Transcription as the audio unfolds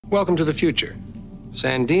Welcome to the future.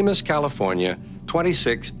 San Dimas, California,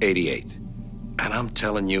 2688. And I'm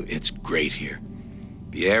telling you, it's great here.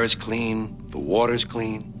 The air is clean, the water's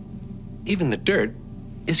clean, even the dirt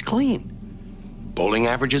is clean. Bowling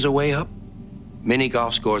averages are way up, mini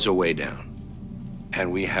golf scores are way down.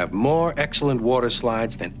 And we have more excellent water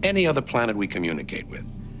slides than any other planet we communicate with.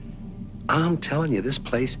 I'm telling you, this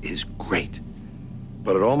place is great.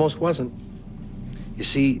 But it almost wasn't. You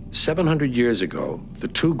see, 700 years ago, the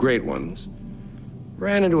two great ones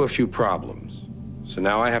ran into a few problems. So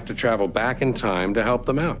now I have to travel back in time to help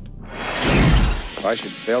them out. If I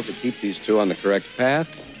should fail to keep these two on the correct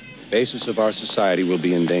path, the basis of our society will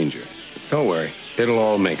be in danger. Don't worry, it'll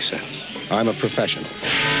all make sense. I'm a professional.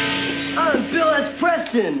 I'm Bill S.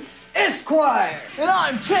 Preston, Esquire. And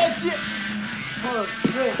I'm Ted Oh,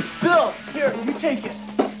 great. Bill, here, you take it.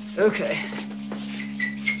 Okay.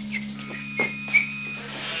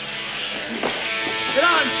 And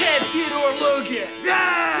I'm Ted Theodore Logan.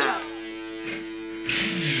 Yeah!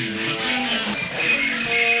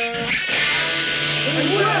 And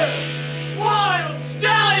we're Wild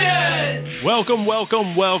Stallions! Welcome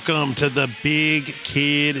to the Big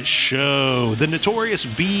Kid Show, the notorious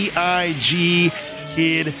B.I.G.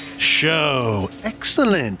 Kid Show.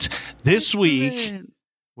 Excellent. This week,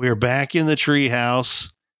 we're back in the treehouse.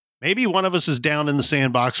 Maybe one of us is down in the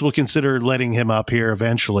sandbox. We'll consider letting him up here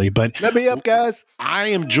eventually. But let me up, guys. I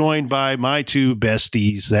am joined by my two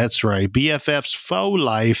besties. That's right. BFFs Faux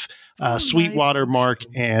Life, Sweetwater Mark,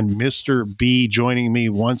 and Mr. B joining me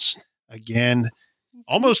once again,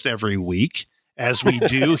 almost every week, as we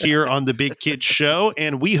do here on the Big Kid Show.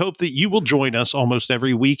 And we hope that you will join us almost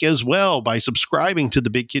every week as well by subscribing to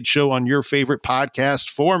the Big Kid Show on your favorite podcast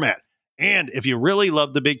format. And if you really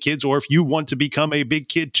love the Big Kids, or if you want to become a Big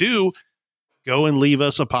Kid too, go and leave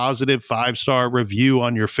us a positive 5-star review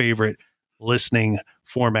on your favorite listening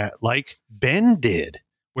format, like Ben did,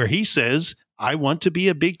 where he says, I want to be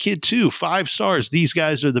a Big Kid too. 5 stars. These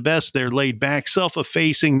guys are the best. They're laid back,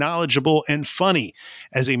 self-effacing, knowledgeable, and funny.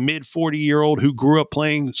 As a mid-40-year-old who grew up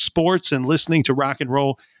playing sports and listening to rock and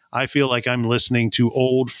roll, I feel like I'm listening to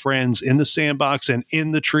old friends in the sandbox and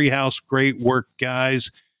in the treehouse. Great work,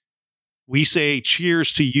 guys. We say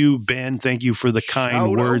cheers to you, Ben. Thank you for the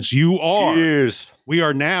kind words. You are. Cheers. We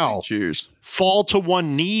are now. Cheers. Fall to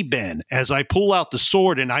one knee, Ben, as I pull out the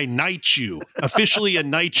sword and I knight you. Officially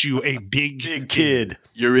knight you a big kid.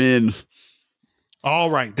 You're in. All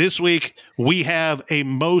right. This week, we have a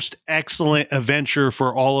most excellent adventure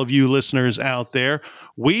for all of you listeners out there.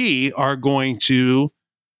 We are going to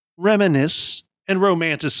reminisce and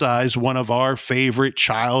romanticize one of our favorite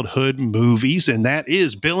childhood movies, and that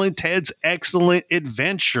is Bill and Ted's Excellent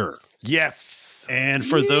Adventure. Yes. And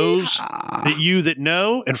for those that you that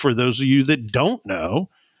know, and for those of you that don't know,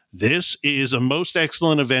 this is a most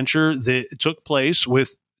excellent adventure that took place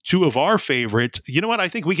with two of our favorite. You know what? I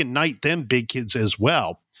think we can knight them Big Kids as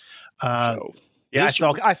well. Yeah, I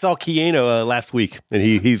saw Keanu last week, and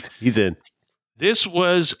he's in. This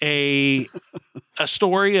was a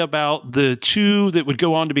story about the two that would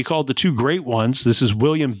go on to be called the two great ones. This is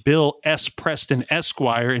William Bill S. Preston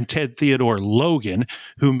Esquire and Ted Theodore Logan,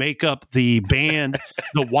 who make up the band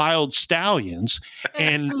the Wild Stallions.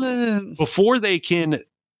 And before they can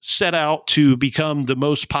set out to become the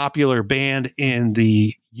most popular band in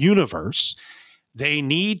the universe, they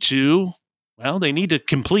need to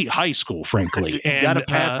complete high school, frankly. You got to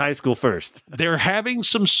pass high school first. They're having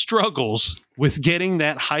some struggles with getting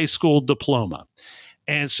that high school diploma.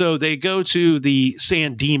 And so they go to the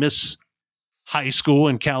San Dimas High School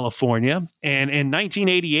in California. And in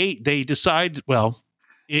 1988, they decide,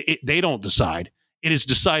 they don't decide. It is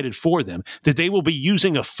decided for them that they will be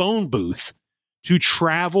using a phone booth to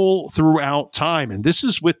travel throughout time. And this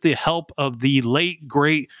is with the help of the late,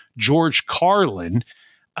 great George Carlin,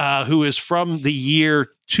 who is from the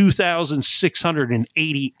year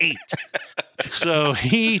 2688. So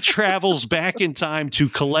he travels back in time to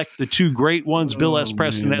collect the two great ones, Bill S.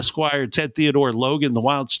 Preston Esquire, Ted Theodore Logan, the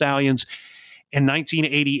Wild Stallions, in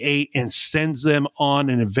 1988, and sends them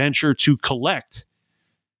on an adventure to collect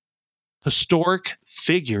historic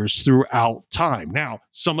figures throughout time. Now,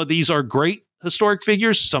 some of these are great historic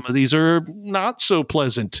figures. Some of these are not so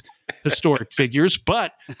pleasant historic figures,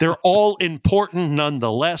 but they're all important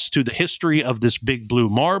nonetheless to the history of this big blue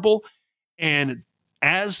marble. And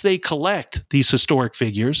as they collect these historic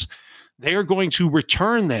figures, they are going to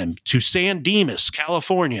return them to San Dimas,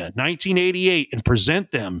 California, 1988, and present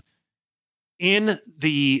them in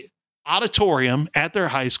the auditorium at their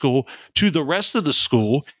high school to the rest of the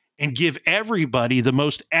school and give everybody the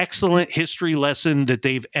most excellent history lesson that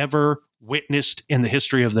they've ever witnessed in the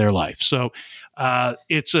history of their life. So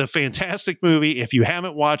it's a fantastic movie. If you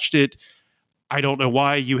haven't watched it, I don't know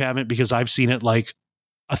why you haven't, because I've seen it like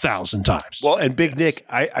 1,000 times. Well, and Big Nick,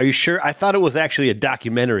 are you sure? I thought it was actually a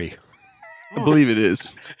documentary. I believe it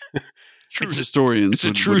is. True historians. It's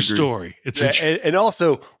a true story. And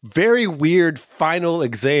also, very weird final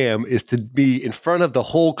exam is to be in front of the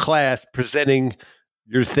whole class presenting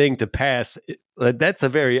your thing to pass. That's a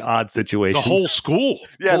very odd situation. The whole school.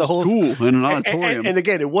 Yeah, the whole school in an auditorium. And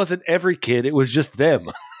again, it wasn't every kid. It was just them.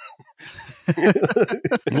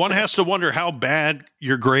 One has to wonder how bad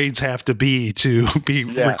your grades have to be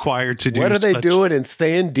required to do. What are they doing in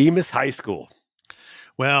San Dimas High School?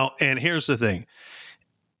 Well, and here's the thing.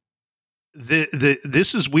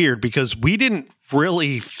 This is weird because we didn't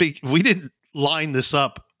line this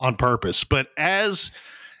up on purpose, but as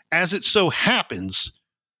it so happens,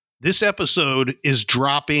 this episode is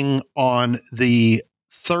dropping on the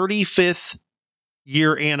 35th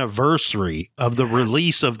year anniversary of the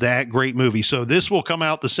release of that great movie. So this will come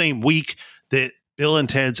out the same week that Bill and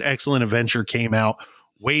Ted's Excellent Adventure came out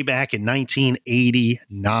way back in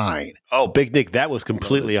 1989. Oh, Big Nick, that was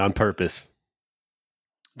completely on purpose.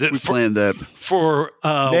 We planned that.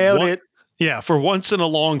 Nailed it. Yeah, for once in a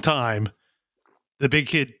long time, the Big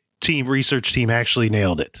Kid research team actually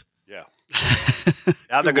nailed it. Yeah.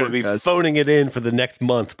 Now they're going to be phoning it in for the next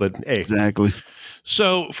month, but hey. Exactly.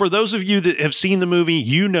 So for those of you that have seen the movie,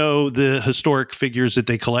 you know the historic figures that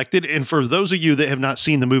they collected. And for those of you that have not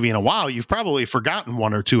seen the movie in a while, you've probably forgotten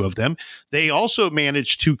one or two of them. They also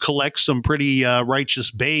managed to collect some pretty righteous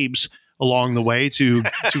babes along the way to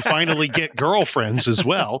finally get girlfriends as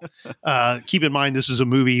well. Keep in mind, this is a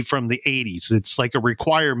movie from the 80s. It's like a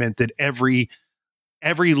requirement that every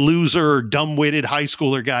loser, dumb-witted high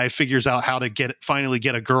schooler guy figures out how to finally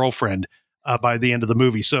get a girlfriend by the end of the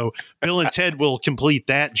movie. So Bill and Ted will complete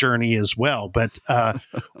that journey as well. But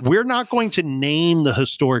we're not going to name the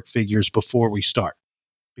historic figures before we start,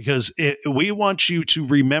 because we want you to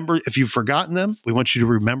remember, if you've forgotten them, we want you to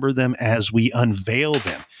remember them as we unveil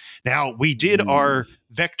them. Now, we did our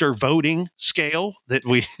vector voting scale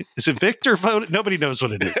is it vector voting? Nobody knows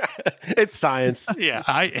what it is. It's science. Yeah.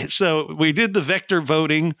 So we did the vector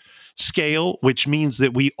voting scale, which means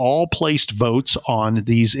that we all placed votes on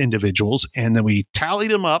these individuals, and then we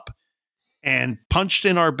tallied them up and punched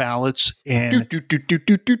in our ballots and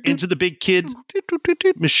into the Big Kid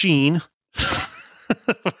machine.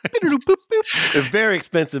 A very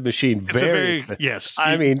expensive machine. Yes.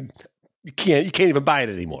 I mean, you can't even buy it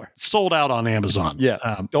anymore. It's sold out on Amazon.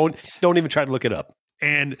 Yeah. Don't even try to look it up.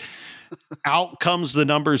 And out comes the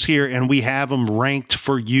numbers here, and we have them ranked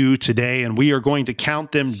for you today, and we are going to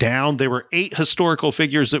count them down. There were 8 historical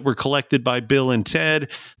figures that were collected by Bill and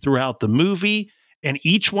Ted throughout the movie, and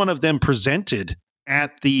each one of them presented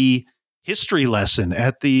at the history lesson,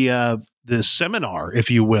 at the seminar,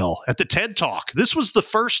 if you will, at the TED Talk. This was the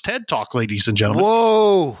first TED Talk, ladies and gentlemen.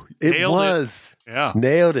 Whoa, it was. Yeah.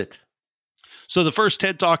 Nailed it. So the first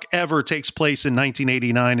TED Talk ever takes place in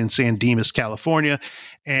 1989 in San Dimas, California.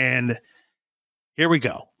 And here we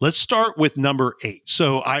go. Let's start with number 8.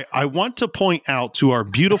 So I want to point out to our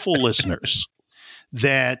beautiful listeners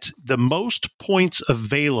that the most points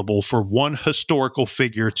available for one historical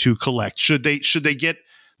figure to collect, should they get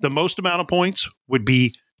the most amount of points, would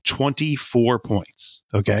be 24 points.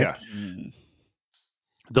 Okay.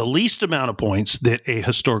 The least amount of points that a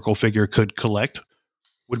historical figure could collect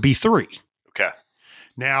would be 3. Okay.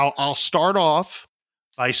 Now, I'll start off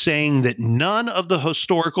by saying that none of the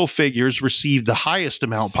historical figures received the highest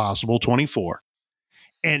amount possible, 24,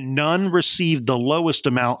 and none received the lowest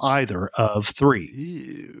amount either of 3.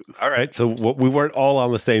 Ew. All right. So we weren't all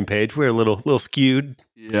on the same page. We were a little skewed.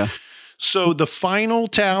 Yeah. So the final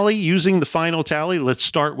tally, using the final tally, let's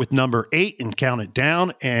start with number 8 and count it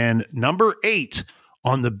down. And number 8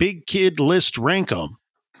 on the Big Kid list rank 'em,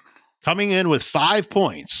 coming in with 5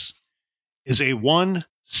 points, is a one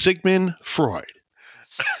Sigmund Freud.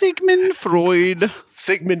 Sigmund Freud.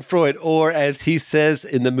 Sigmund Freud, or as he says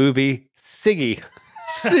in the movie, Siggy.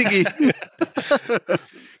 Siggy.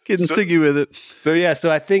 Getting Siggy with it.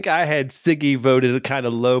 So I think I had Siggy voted kind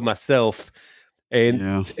of low myself.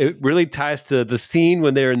 And it really ties to the scene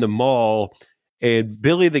when they're in the mall and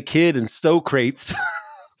Billy the Kid and Socrates.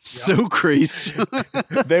 Socrates.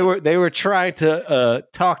 they were trying to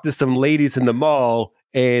talk to some ladies in the mall,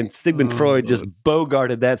 and Sigmund Freud just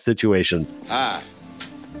bogarted that situation. Hi,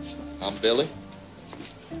 I'm Billy.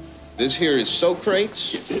 This here is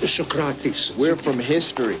Socrates. Socrates. We're from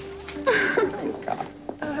history.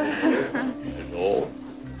 Hello,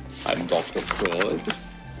 I'm Dr. Freud.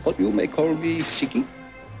 But you may call me Siggy.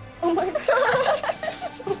 Oh my God.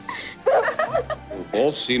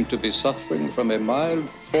 All seem to be suffering from a mild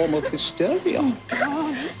form of hysteria.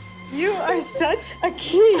 You are such a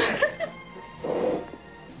kid.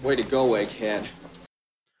 Way to go, egghead.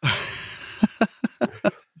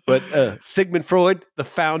 But Sigmund Freud, the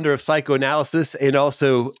founder of psychoanalysis, and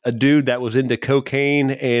also a dude that was into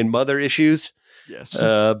cocaine and mother issues. Yes.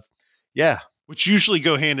 Yeah. Which usually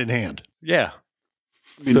go hand in hand. Yeah.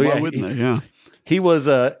 I mean, why wouldn't they? Yeah. He was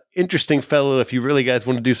a interesting fellow if you really guys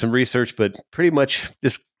want to do some research, but pretty much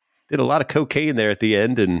just did a lot of cocaine there at the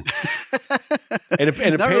end. And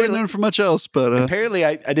Not really known for much else, but apparently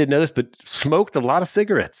I didn't know this, but smoked a lot of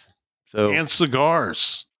cigarettes. So And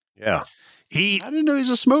cigars. yeah. I didn't know he's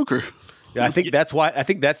a smoker. Yeah, I think that's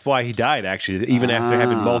why he died, actually, even after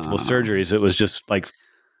having multiple surgeries. It was just like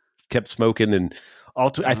kept smoking, and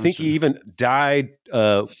I think he even died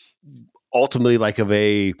ultimately like of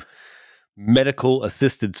a medical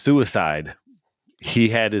assisted suicide. He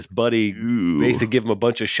had his buddy basically give him a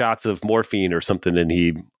bunch of shots of morphine or something, and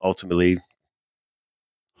he ultimately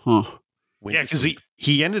Yeah, because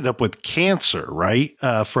he ended up with cancer, right?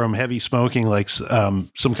 From heavy smoking, like some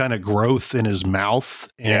kind of growth in his mouth.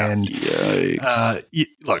 And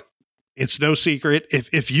look, it's no secret.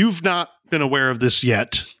 If you've not been aware of this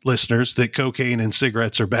yet, listeners, that cocaine and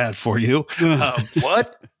cigarettes are bad for you.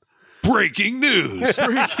 What? Breaking news.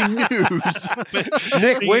 Breaking news.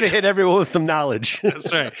 Nick, way to hit everyone with some knowledge.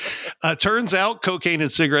 That's right. Turns out cocaine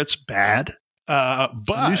and cigarettes bad. But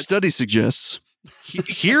a new study suggests.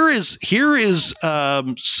 Here is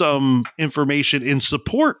some information in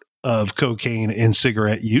support of cocaine and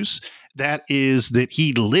cigarette use. That is that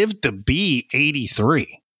he lived to be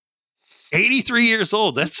 83. 83 years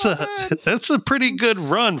old. That's a pretty good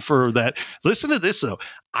run for that. Listen to this though.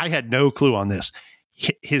 I had no clue on this.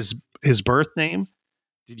 His birth name.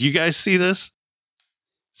 Did you guys see this?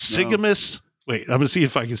 Sigimus. Wait, I'm gonna see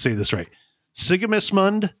if I can say this right.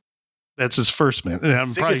 Sigismund. That's his first name. And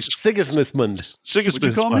I'm probably Sigismund.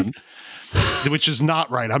 Sigismund, which is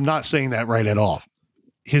not right. I'm not saying that right at all.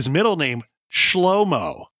 His middle name,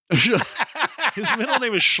 Shlomo. His middle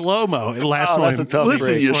name is Shlomo. And last name.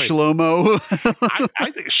 Listen, you Shlomo.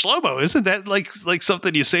 I think Shlomo, isn't that like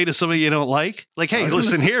something you say to somebody you don't like? Like, hey,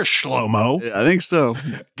 listen here, Shlomo. Yeah, I think so.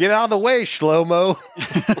 Get out of the way, Shlomo.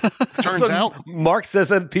 Turns out Mark says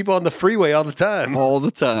that to people on the freeway all the time. All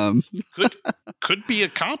the time. Could be a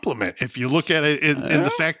compliment if you look at it in the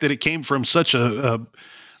fact that it came from such a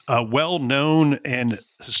well-known and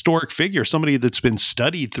historic figure, somebody that's been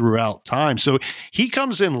studied throughout time. So he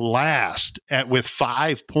comes in last with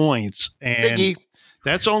 5 points, and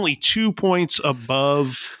that's only 2 points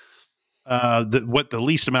above what the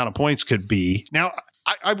least amount of points could be. Now,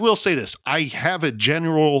 I will say this. I have a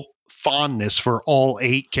general fondness for all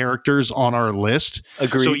 8 characters on our list.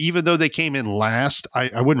 Agreed. So even though they came in last,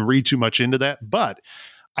 I wouldn't read too much into that, but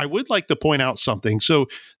I would like to point out something. So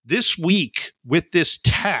this week with this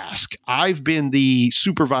task, I've been the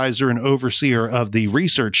supervisor and overseer of the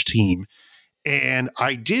research team. And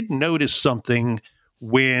I did notice something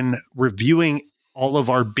when reviewing all of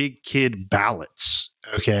our big kid ballots.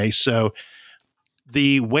 Okay. So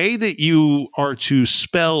the way that you are to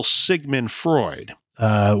spell Sigmund Freud,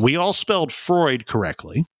 we all spelled Freud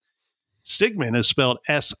correctly. Sigmund is spelled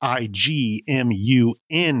Sigmund.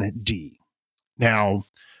 Now,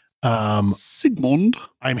 Sigmund.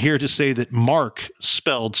 I'm here to say that Mark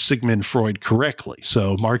spelled Sigmund Freud correctly.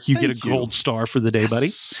 So, Mark, you get a gold star for the day, buddy.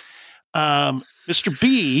 Mr.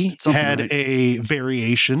 B had a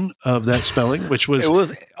variation of that spelling, which was it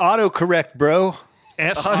was autocorrect, bro.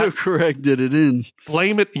 Autocorrect did it in.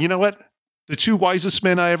 Blame it. You know what? The 2 wisest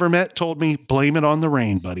men I ever met told me, blame it on the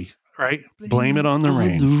rain, buddy. Right? Blame it on the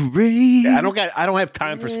rain. Yeah, I don't have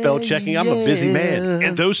time for spell checking. I'm a busy man.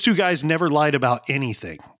 And those 2 guys never lied about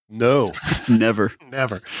anything. No, never.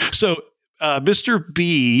 So Mr.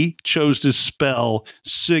 B chose to spell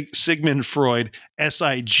Sigmund Freud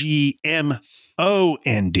Sigmond.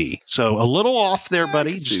 So a little off there,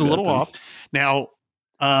 buddy. Just a little off. Now,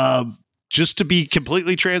 just to be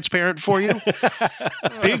completely transparent for you,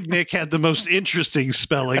 Big Nick had the most interesting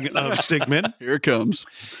spelling of Sigmund. Here it comes.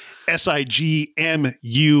 Sigmund.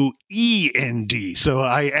 So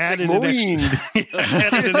I added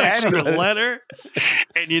an extra letter.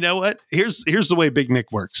 And you know what? Here's the way Big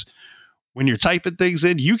Nick works. When you're typing things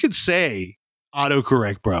in, you can say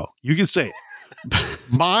autocorrect, bro. You can say it.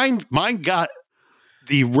 Mine got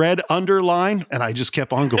the red underline, and I just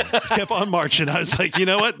kept on going. Just kept on marching. I was like, you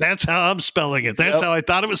know what? That's how I'm spelling it. That's how I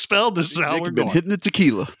thought it was spelled. This is how we're going. Hitting the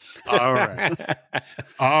tequila. All right.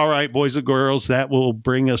 All right, boys and girls. That will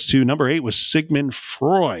bring us to number 8 was Sigmund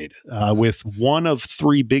Freud, with one of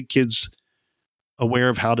 3 big kids aware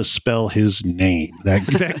of how to spell his name.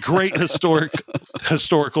 That great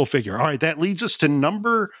historical figure. All right, that leads us to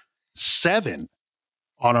number 7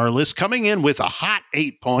 on our list. Coming in with a hot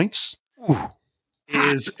 8 points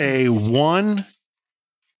is a 1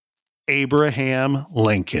 Abraham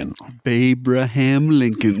Lincoln. Abraham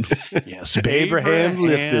Lincoln. Yes,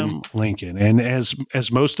 Abraham Lincoln. And as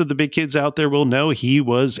most of the big kids out there will know, he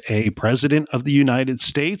was a president of the United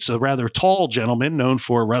States, a rather tall gentleman known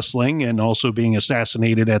for wrestling and also being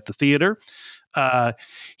assassinated at the theater.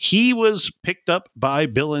 He was picked up by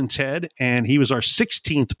Bill and Ted, and he was our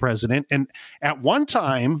 16th president. And at one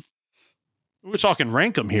time, we're talking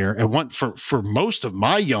rank 'em here. For most of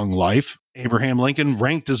my young life, Abraham Lincoln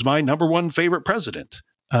ranked as my number 1 favorite president.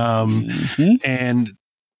 And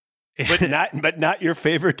but not your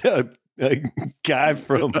favorite guy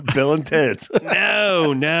from Bill and Ted's.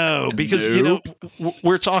 No, because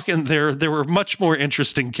we're talking there were much more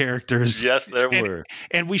interesting characters. Yes, there were.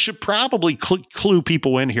 And we should probably clue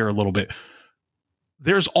people in here a little bit.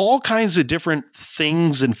 There's all kinds of different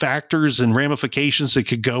things and factors and ramifications that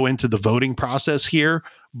could go into the voting process here,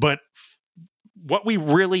 but what we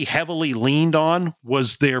really heavily leaned on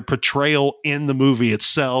was their portrayal in the movie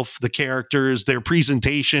itself, the characters, their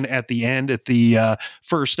presentation at the end at the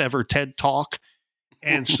first ever TED Talk.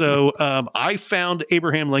 And so I found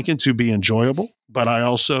Abraham Lincoln to be enjoyable, but I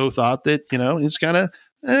also thought that, it's kind of,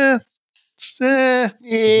 he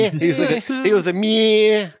was a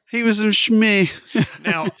meh. He was a shmeh.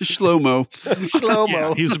 Now, Shlomo.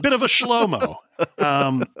 Yeah, he was a bit of a shlomo.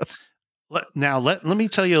 Let me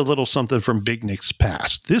tell you a little something from Big Nick's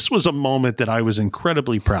past. This was a moment that I was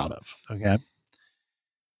incredibly proud of. Okay.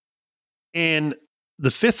 In the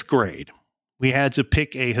 5th grade, we had to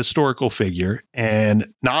pick a historical figure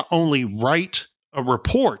and not only write a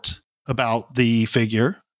report about the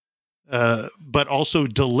figure, but also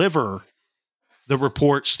deliver the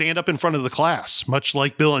report, stand up in front of the class, much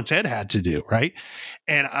like Bill and Ted had to do, right?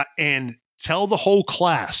 And tell the whole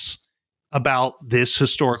class about this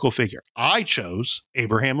historical figure. I chose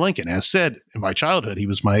Abraham Lincoln. As said, in my childhood, he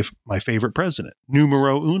was my favorite president,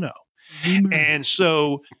 numero uno. And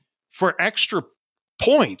so for extra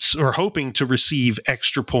points, or hoping to receive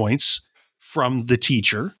extra points from the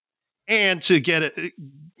teacher, and to get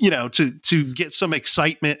to get some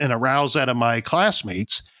excitement and arouse out of my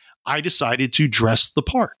classmates, I decided to dress the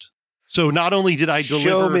part. So not only did I deliver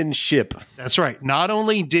showmanship. That's right. Not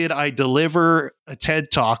only did I deliver a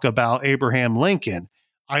TED Talk about Abraham Lincoln,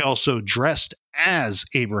 I also dressed as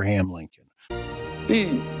Abraham Lincoln.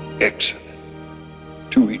 Be excellent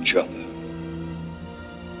to each other.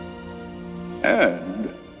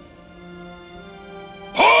 And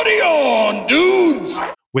party on, dudes!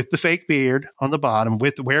 With the fake beard on the bottom,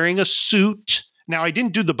 with wearing a suit. Now, I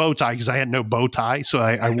didn't do the bow tie because I had no bow tie, so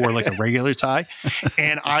I wore like a regular tie,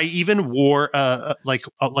 and I even wore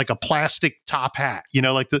like a plastic top hat,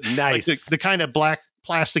 like the kind of black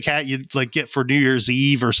plastic hat you'd like get for New Year's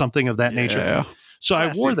Eve or something of that nature. So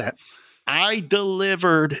classic. I wore that. I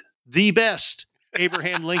delivered the best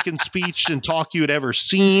Abraham Lincoln speech and talk you had ever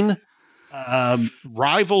seen,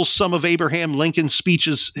 rivals some of Abraham Lincoln's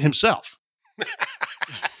speeches himself.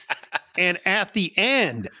 And at the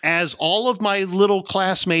end, as all of my little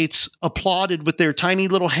classmates applauded with their tiny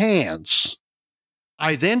little hands,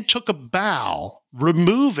 I then took a bow,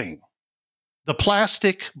 removing the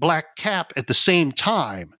plastic black cap at the same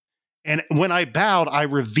time. And when I bowed, I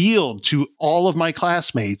revealed to all of my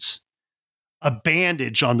classmates a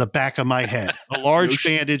bandage on the back of my head, a large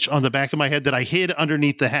bandage on the back of my head that I hid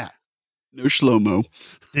underneath the hat. No shlomo.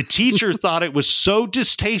 The teacher thought it was so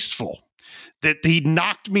distasteful that he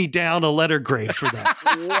knocked me down a letter grade for that.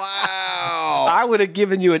 Wow. I would have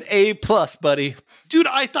given you an A+, buddy. Dude,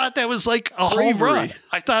 I thought that was like a home run.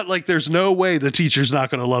 I thought like there's no way the teacher's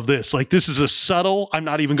not going to love this. Like this is a subtle, I'm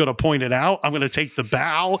not even going to point it out. I'm going to take the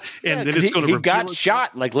bow and then it's going to He got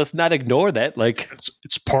shot. Like, let's not ignore that. Like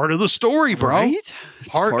it's part of the story, bro. Right? It's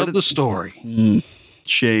part of the story.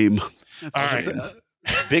 Shame. That's all right.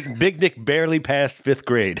 Big Nick barely passed 5th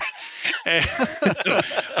grade.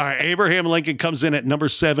 All right, Abraham Lincoln comes in at number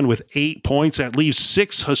 7 with 8 points. That leaves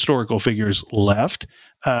 6 historical figures left.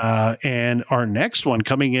 And our next one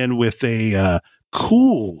coming in with a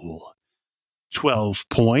cool 12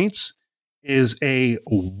 points is a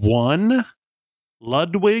 1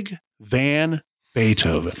 Ludwig van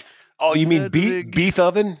Beethoven. Oh, you mean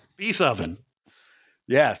Beethoven? Beethoven.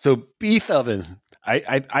 Yeah, so Beethoven.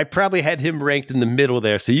 I probably had him ranked in the middle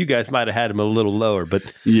there, so you guys might have had him a little lower. But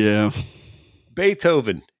yeah,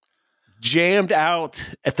 Beethoven jammed out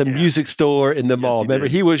at the music store in the mall. Remember,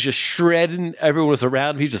 he was just shredding. Everyone was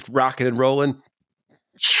around him. He was just rocking and rolling.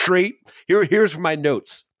 straight. Here's my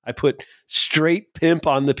notes. I put straight pimp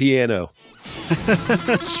on the piano.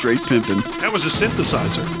 Straight pimping. That was a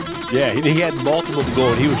synthesizer. Yeah, he had multiple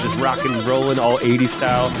going. He was just rocking and rolling, all 80s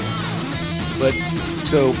style. But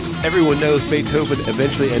so everyone knows Beethoven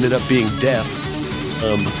eventually ended up being deaf.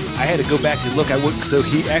 I had to go back and look. So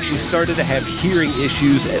he actually started to have hearing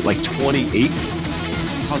issues at like 28.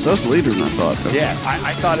 Oh, so that's later than I thought. Yeah,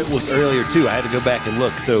 I thought it was earlier too. I had to go back and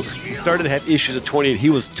look. So he started to have issues at 28. He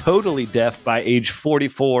was totally deaf by age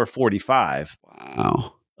 44, 45.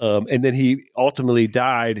 Wow. And then he ultimately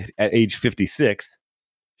died at age 56.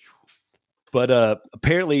 But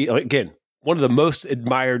apparently, again, one of the most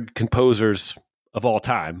admired composers of all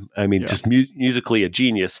time. I mean, just musically a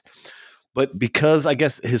genius. But because I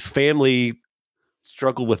guess his family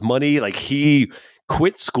struggled with money, like he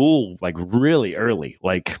quit school like really early,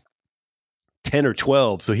 like 10 or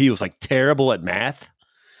 12. So he was like terrible at math.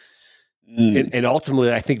 And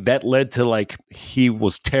ultimately, I think that led to like he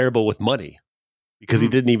was terrible with money because he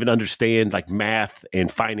didn't even understand like math and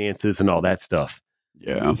finances and all that stuff.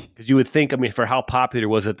 Yeah. Because you would think, I mean, for how popular it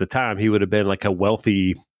was at the time, he would have been like a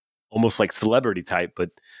wealthy, almost like celebrity type.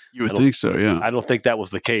 But you would think so, yeah. I don't think that was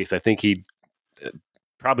the case. I think he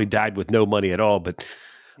probably died with no money at all. But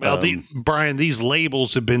well, Brian, these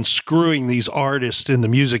labels have been screwing these artists in the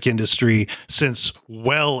music industry since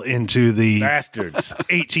well into the bastards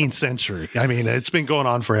 18th century. I mean, it's been going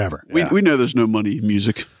on forever. We know there's no money in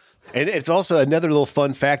music. And it's also another little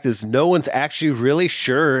fun fact is no one's actually really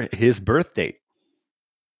sure his birth date.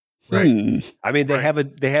 Right. I mean,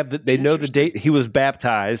 they know the date he was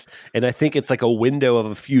baptized, and I think it's like a window of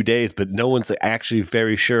a few days, but no one's actually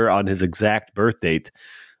very sure on his exact birth date.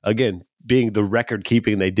 Again, being the record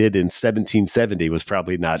keeping they did in 1770 was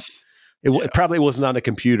probably not. It probably wasn't on a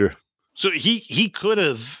computer. So he could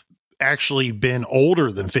have actually been older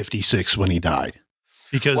than 56 when he died.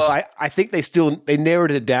 Because I think they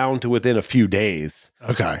narrowed it down to within a few days.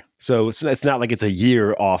 Okay. So it's not like it's a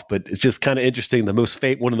year off, but it's just kind of interesting.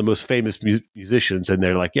 One of the most famous musicians, and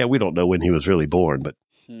they're like, yeah, we don't know when he was really born, but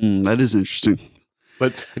that is interesting.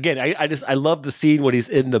 But again, I love the scene when he's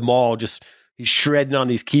in the mall, he's shredding on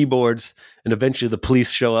these keyboards, and eventually the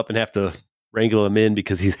police show up and have to wrangle him in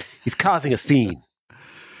because he's causing a scene.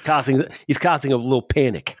 He's causing a little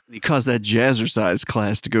panic. He caused that jazzercise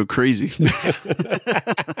class to go crazy.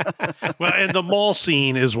 Well, and the mall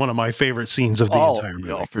scene is one of my favorite scenes of the entire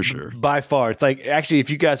movie. Oh, for sure. By far. It's like, actually, if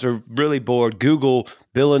you guys are really bored, Google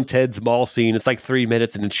Bill and Ted's mall scene. It's like 3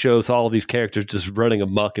 minutes, and it shows all of these characters just running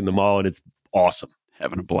amok in the mall, and it's awesome.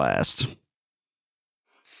 Having a blast.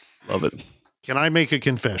 Love it. Can I make a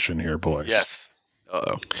confession here, boys? Yes.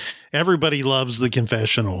 Uh-oh. Everybody loves the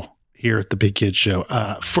confessional here at the Big Kids Show.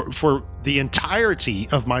 For the entirety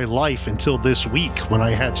of my life until this week, when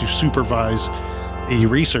I had to supervise the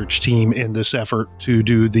research team in this effort to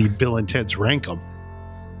do the Bill and Ted's Rankum,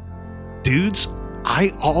 dudes,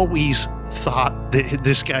 I always thought that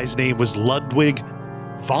this guy's name was Ludwig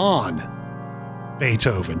von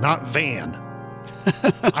Beethoven, not Van.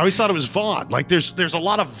 I always thought it was Vaughn. Like there's a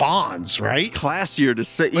lot of Vaughns, right? It's classier to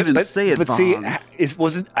say say it. But Vaughn.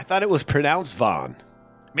 see, I thought it was pronounced Vaughn.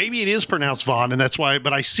 Maybe it is pronounced Vaughn, and that's why,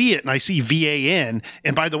 but I see it, and I see VAN.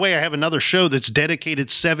 And by the way, I have another show that's dedicated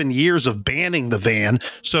 7 years of banning the van.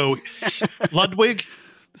 So, Ludwig,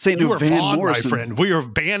 you are Van Vaughn, Morrison. my friend. We are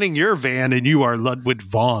banning your van, and you are Ludwig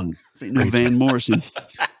Vaughn. Ain't no Van Morrison.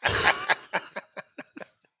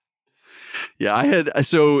 Yeah,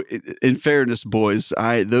 so in fairness, boys,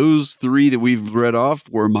 those three that we've read off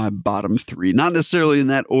were my bottom three. Not necessarily in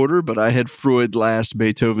that order, but I had Freud last,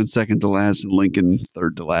 Beethoven second to last, and Lincoln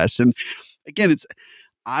third to last. And again,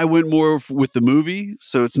 I went more with the movie,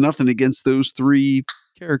 so it's nothing against those three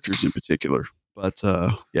characters in particular. But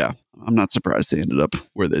yeah, I'm not surprised they ended up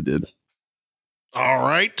where they did. All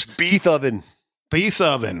right. Beethoven.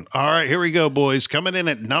 All right, here we go, boys. Coming in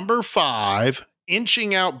at number 5,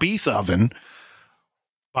 inching out Beethoven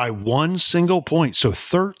by 1 single point. So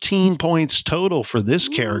 13 points total for this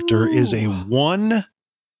character is a 1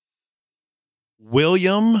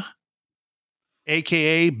 William,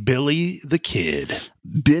 a.k.a. Billy the Kid.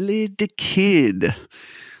 Billy the Kid.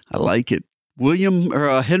 I like it. William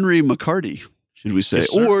or Henry McCarty, should we say?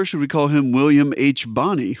 Yes, sir. Or should we call him William H.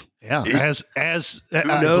 Bonney? Yeah, as Who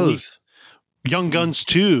I knows? believe Young Guns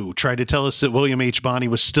 2 tried to tell us that William H. Bonney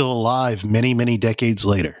was still alive many, many decades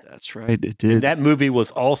later. That's right, it did. That movie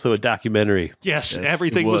was also a documentary. Yes, Yes,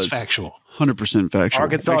 everything it was was. factual. 100% factual.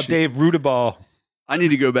 Arkansas Actually, Dave Rudaball. I need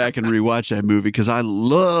to go back and rewatch that movie because I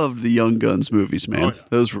loved the Young Guns movies, man. Oh, yeah.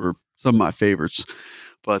 Those were some of my favorites.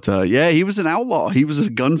 But yeah, he was an outlaw. He was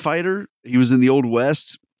a gunfighter. He was in the Old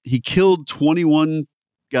West. He killed 21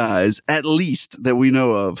 guys, at least, that we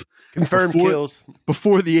know of. Confirmed kills.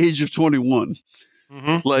 Before the age of 21.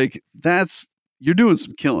 Mhm. Like, you're doing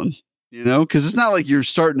some killing, because it's not like you're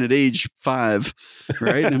starting at age 5,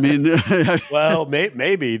 right? I mean, Well,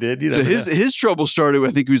 maybe he did. so his trouble started,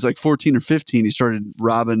 I think he was like 14 or 15. He started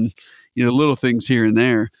robbing, little things here and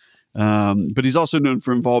there. But he's also known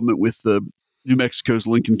for involvement with the New Mexico's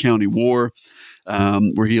Lincoln County War,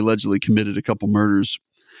 where he allegedly committed a couple murders.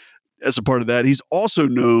 As a part of that, he's also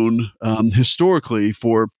known historically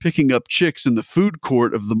for picking up chicks in the food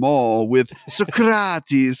court of the mall with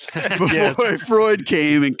Socrates before Freud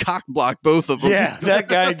came and cock-blocked both of them. Yeah, that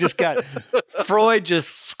guy Freud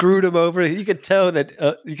just screwed him over. You could tell that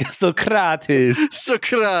Socrates.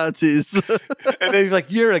 And then he's like,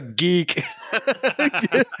 you're a geek.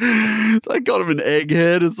 I called him an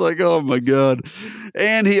egghead. It's like, oh my God.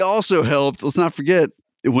 And he also helped, let's not forget,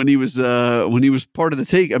 when he was part of the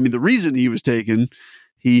take. I mean, the reason he was taken,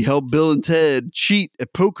 he helped Bill and Ted cheat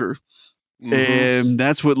at poker. Mm-hmm. And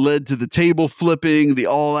that's what led to the table flipping, the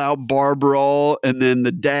all-out bar brawl, and then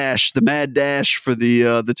the mad dash for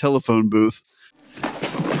the telephone booth.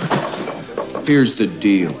 Here's the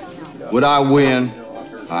deal. What I win,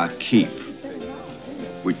 I keep.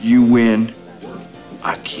 What you win,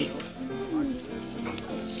 I keep.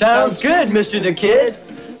 Sounds good, Mr. the Kid.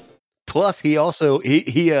 Plus, he also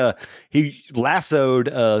he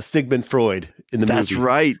lassoed Sigmund Freud in the movie. That's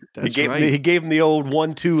right. He gave him the old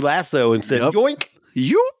 1-2 lasso and said, "Yoink,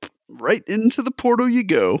 yoop." Right into the portal you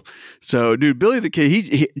go. So, dude, Billy the Kid,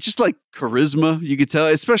 he just like charisma. You could tell,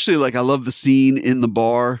 especially like I love the scene in the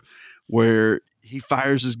bar where he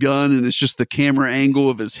fires his gun and it's just the camera angle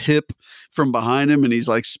of his hip from behind him, and he's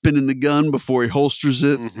like spinning the gun before he holsters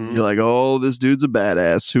it. Mm-hmm. You're like, oh, this dude's a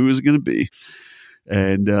badass. Who is it going to be?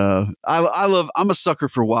 And I'm a sucker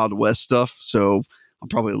for Wild West stuff, so I'm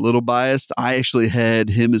probably a little biased. I actually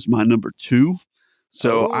had him as my number 2.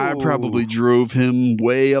 So I probably drove him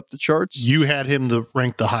way up the charts. You had him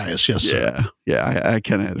ranked the highest, yes, sir. Yeah, I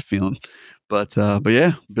kind of had a feeling. But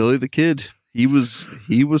yeah, Billy the Kid, he was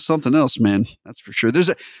something else, man. That's for sure.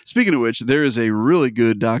 Speaking of which, there is a really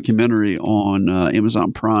good documentary on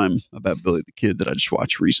Amazon Prime about Billy the Kid that I just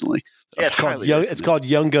watched recently. Yeah, it's called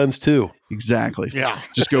Young Guns 2. Exactly. Yeah.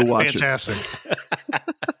 Just go watch Fantastic.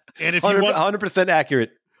 And if 100%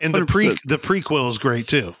 accurate. And the prequel is great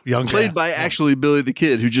too. Played by actually Billy the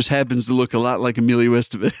Kid, who just happens to look a lot like Emilio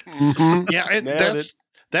Estevez. Mm-hmm. Yeah, and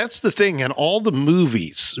that's the thing. In all the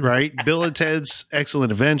movies, right? Bill and Ted's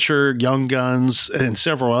Excellent Adventure, Young Guns, and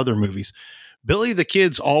several other movies. Billy the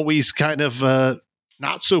Kid's always kind of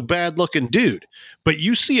not so bad looking dude. But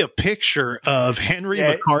you see a picture of Henry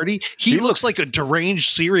McCarty, he looks like a deranged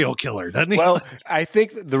serial killer, doesn't he? Well, I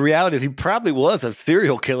think the reality is he probably was a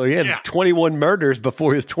serial killer. He had 21 murders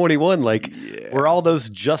before he was 21. Like, were all those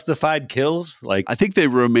justified kills? Like, I think they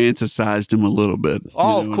romanticized him a little bit.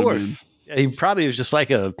 Oh, of course. I mean? Yeah, he probably was just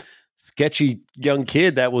like a sketchy young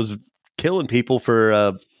kid that was killing people for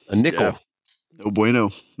a nickel. Yeah. No bueno.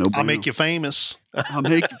 I'll make you famous.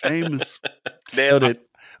 Nailed it.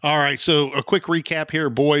 All right. So a quick recap here,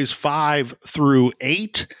 boys. 5 through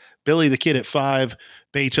 8. Billy the Kid at 5.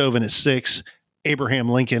 Beethoven at 6. Abraham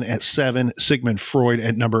Lincoln at 7. Sigmund Freud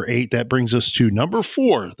at number 8. That brings us to number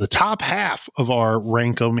 4. The top half of our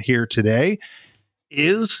rankum here today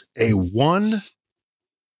is a 1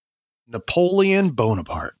 Napoleon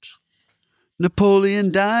Bonaparte.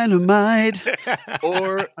 Napoleon Dynamite.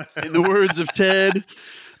 Or, in the words of Ted,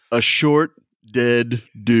 a short, dead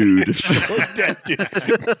dude.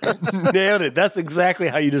 Nailed it. That's exactly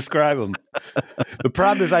how you describe him. The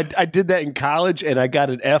problem is I did that in college and I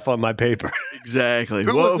got an F on my paper. Exactly.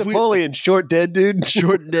 Who was Napoleon? Short, dead dude?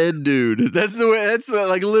 Short, dead dude. That's the way. That's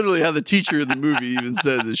like literally how the teacher in the movie even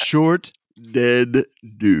says it. Short, dead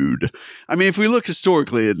dude. I mean, if we look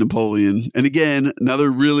historically at Napoleon, and again, another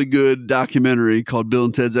really good documentary called Bill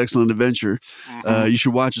and Ted's Excellent Adventure. You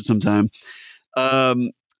should watch it sometime.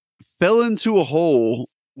 Fell into a hole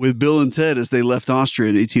with Bill and Ted as they left Austria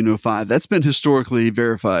in 1805. That's been historically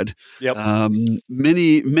verified. Yep.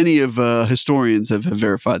 Many of historians have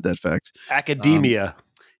verified that fact. Academia.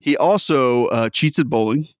 He also cheats at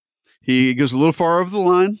bowling. He goes a little far over the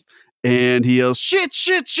line. And he yells, shit,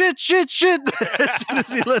 shit, shit, shit, shit, as soon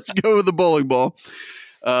as he lets go of the bowling ball.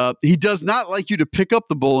 He does not like you to pick up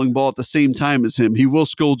the bowling ball at the same time as him. He will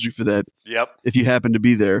scold you for that. Yep. If you happen to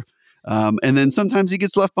be there. And then sometimes he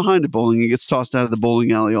gets left behind at bowling and gets tossed out of the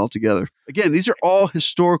bowling alley altogether. Again, these are all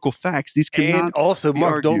historical facts. These cannot And also,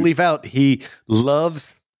 Mark, argued. Don't leave out, he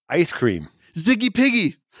loves ice cream. Ziggy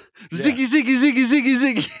Piggy. Ziggy, Ziggy, Ziggy, Ziggy,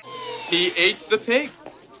 Ziggy. He ate the pig.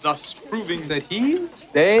 thus proving that he's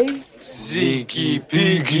they Ziggy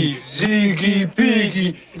Piggy, Ziggy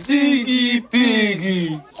Piggy, Ziggy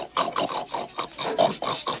Piggy.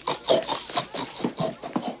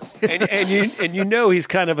 And you know he's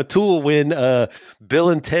kind of a tool when Bill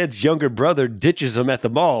and Ted's younger brother ditches him at the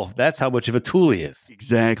mall. That's how much of a tool he is.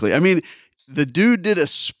 Exactly. I mean, the dude did a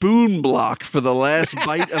spoon block for the last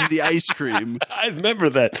bite of the ice cream. I remember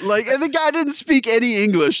that. And the guy didn't speak any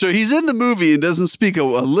English. So he's in the movie and doesn't speak a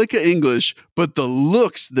lick of English, but the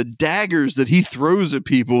looks, the daggers that he throws at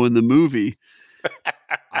people in the movie,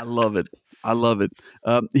 I love it. I love it.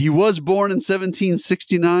 He was born in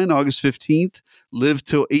 1769, August 15th, lived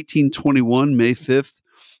till 1821, May 5th.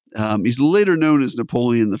 He's later known as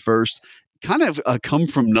Napoleon I. Kind of a come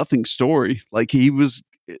from nothing story. Like he was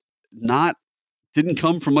didn't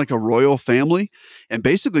come from like a royal family and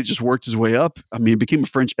basically just worked his way up. I mean, became a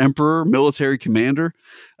French emperor, military commander,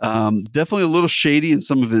 definitely a little shady in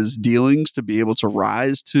some of his dealings to be able to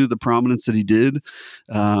rise to the prominence that he did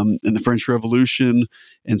in the French Revolution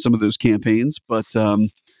and some of those campaigns. But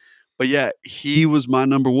yeah, he was my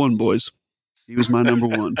number one, boys. He was my number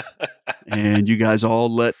one. And you guys all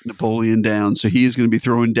let Napoleon down. So he is going to be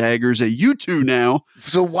throwing daggers at you two now.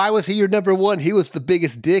 So why was he your number one? He was the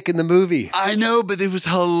biggest dick in the movie. I know, but it was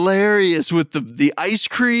hilarious with the ice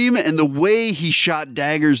cream, and the way he shot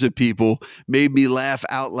daggers at people made me laugh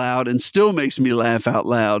out loud and still makes me laugh out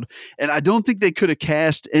loud. And I don't think they could have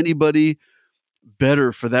cast anybody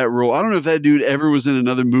better for that role. I don't know if that dude ever was in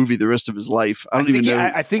another movie the rest of his life. I don't even know.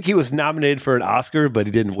 I think he was nominated for an Oscar, but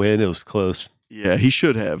he didn't win. It was close. Yeah, he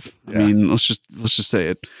should have. Yeah. I mean, let's just say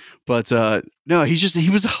it. But no, he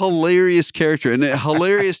was a hilarious character and a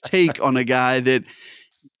hilarious take on a guy that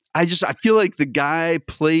I feel like the guy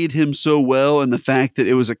played him so well, and the fact that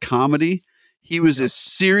it was a comedy, he was as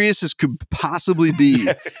serious as could possibly be.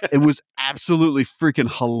 It was absolutely freaking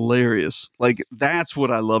hilarious. Like that's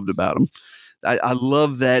what I loved about him. I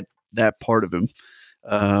love that part of him.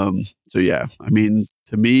 So yeah, I mean,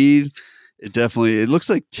 to me, it looks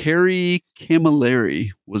like Terry Camilleri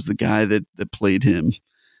was the guy that played him.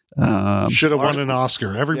 Should have won an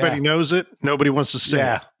Oscar. Everybody knows it. Nobody wants to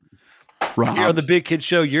say it. Robbed. Here on the Big Kid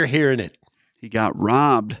Show, you're hearing it. He got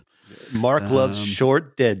robbed. Mark loves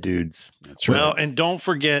short, dead dudes. That's right. Well, and don't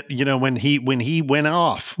forget, when he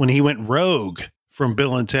went rogue from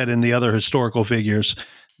Bill and Ted and the other historical figures,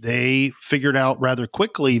 they figured out rather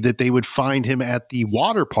quickly that they would find him at the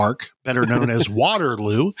water park, better known as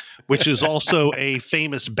Waterloo, which is also a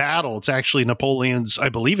famous battle. It's actually Napoleon's, I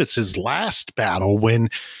believe it's his last battle, when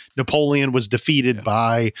Napoleon was defeated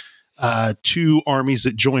by two armies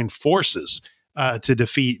that joined forces to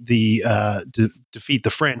defeat the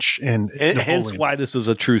French and hence why this is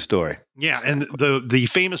a true story. Yeah, and the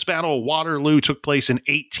famous Battle of Waterloo took place in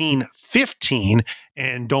 1815,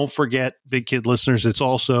 and don't forget, Big Kid listeners, it's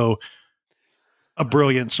also a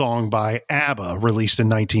brilliant song by ABBA released in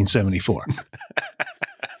 1974.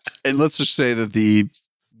 And let's just say that the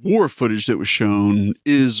war footage that was shown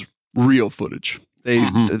is real footage.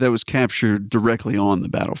 That was captured directly on the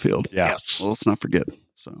battlefield. Yeah. Yes. Well, let's not forget.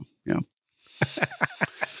 So, yeah.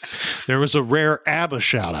 There was a rare ABBA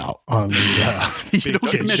shout out on the You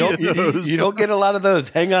don't get many of those. You don't get a lot of those.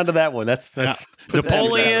 Hang on to that one. That's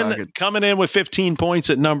Napoleon coming in with 15 points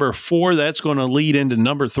at number 4. That's going to lead into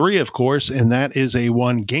number 3, of course, and that is a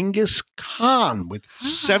one Genghis Khan with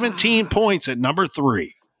 17 points at number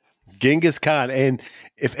 3. Genghis Khan. And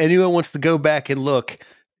if anyone wants to go back and look,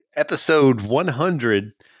 episode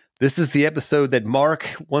 100, this is the episode that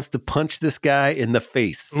Mark wants to punch this guy in the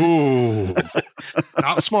face. Ooh,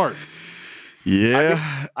 not smart.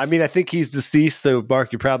 Yeah. I mean, I think he's deceased, so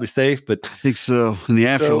Mark, you're probably safe, but I think so. In the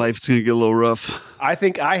afterlife, it's going to get a little rough. I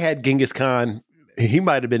think I had Genghis Khan. He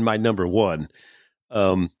might have been my number one.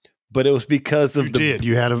 But it was because of the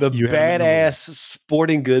badass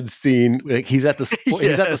sporting goods scene. Like he's at the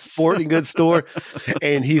he's at the sporting goods store,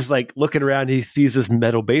 and he's like looking around. He sees this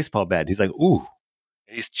metal baseball bat. And he's like, "Ooh!"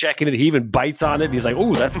 And he's checking it. He even bites on it. And he's like,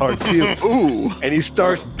 "Ooh, that's hard steel." Ooh! And he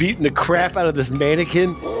starts beating the crap out of this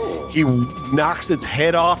mannequin. He knocks its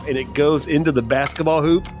head off, and it goes into the basketball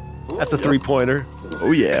hoop. That's a 3-pointer.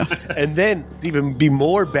 Oh, yeah. And then, to even be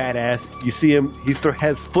more badass, you see him, he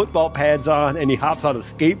has football pads on, and he hops on a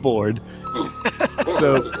skateboard.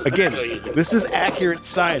 So, again, this is accurate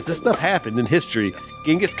science. This stuff happened in history.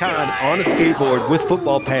 Genghis Khan on a skateboard with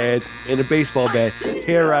football pads and a baseball bat,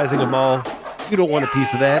 terrorizing them all. You don't want a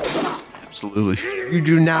piece of that. Absolutely. You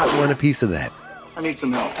do not want a piece of that. I need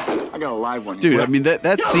some help. I got a live one. Dude, I mean,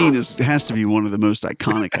 that scene has to be one of the most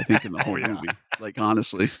iconic, I think, in the whole movie. Like,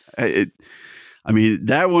 honestly. I mean,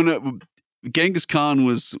 that one, Genghis Khan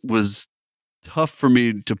was tough for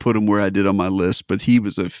me to put him where I did on my list, but he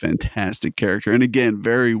was a fantastic character. And again,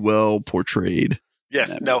 very well portrayed.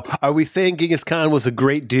 Yes. No. Are we saying Genghis Khan was a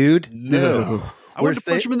great dude? No. I want to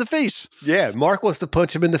punch him in the face. Yeah. Mark wants to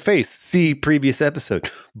punch him in the face. See previous episode.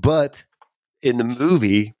 But in the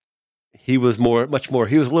movie, he was he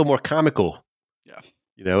was a little more comical. Yeah.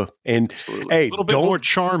 You know, and Absolutely. hey, A little bit more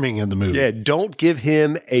charming in the movie. Yeah, don't give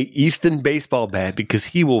him a Easton baseball bat because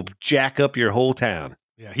he will jack up your whole town.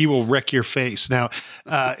 Yeah, he will wreck your face. Now,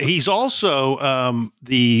 he's also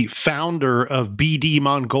the founder of BD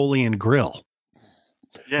Mongolian Grill.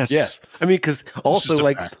 Yes. Yeah. I mean, because also, just a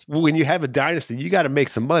like, fact. when you have a dynasty, you got to make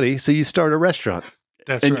some money. So you start a restaurant.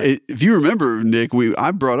 That's And right. if you remember, Nick,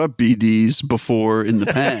 I brought up BD's before in the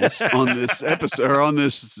past on this episode or on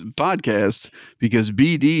this podcast because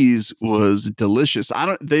BD's was delicious.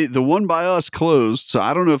 The one by us closed, so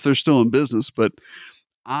I don't know if they're still in business, but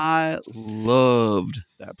I loved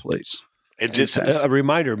that place. And just a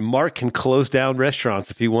reminder, Mark can close down restaurants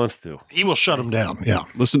if he wants to. He will shut them down. Yeah.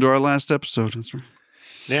 Listen to our last episode. That's right.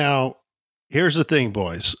 Now, here's the thing,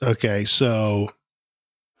 boys. Okay, so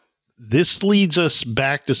this leads us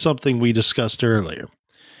back to something we discussed earlier.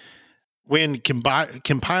 When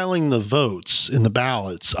compiling the votes in the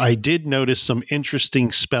ballots, I did notice some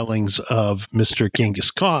interesting spellings of Mr.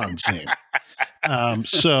 Genghis Khan's name.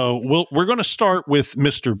 So we're going to start with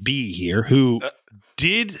Mr. B here, who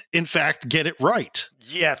did in fact get it right.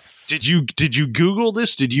 Yes. Did you Google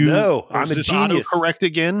this? Did you? No, I'm I'm a genius. Autocorrect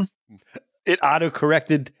again. It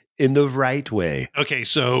auto-corrected in the right way. Okay,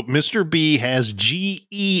 so Mr. B has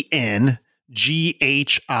GENGHIS.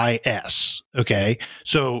 Okay,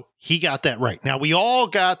 so he got that right. Now we all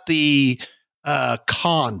got the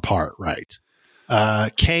con part right.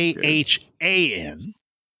 KHAN.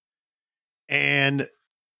 And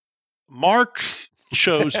Mark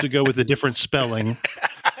chose to go with a different spelling.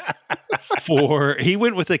 He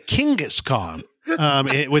went with a Genghis Khan. With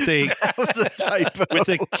a typo. with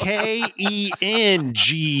a KENGHI.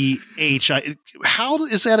 How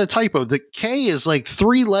is that a typo? The K is like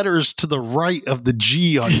 3 letters to the right of the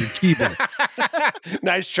G on your keyboard.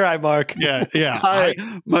 Nice try, Mark. Yeah.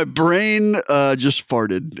 My brain just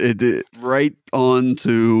farted it right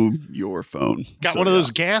onto your phone. Got one of those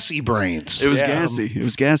gassy brains. It was gassy. It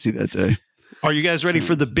was gassy that day. Are you guys ready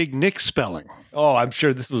for the Big Nick spelling? Oh, I'm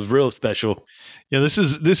sure this was real special. Yeah, this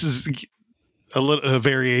is a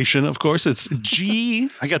variation, of course. It's G.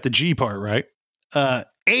 I got the G part right.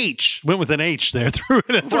 H went with an H there. Threw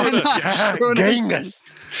it in. Genghis.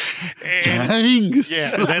 Genghis.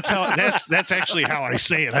 Yeah, that's actually how I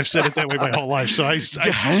say it. I've said it that way my whole life. So I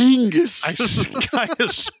Genghis. kind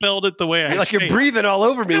of spelled it the way I Like say you're breathing all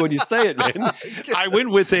over me when you say it, man. I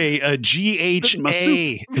went with a GHANGIS.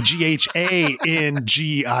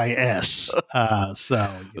 So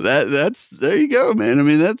That's there you go, man. I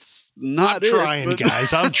mean, that's not I'm trying, it,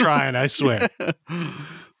 guys. I'm trying, I swear.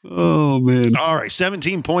 Oh man. All right,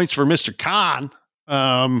 17 points for Mr. Khan.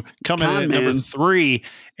 Coming in at number 3,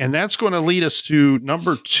 and that's going to lead us to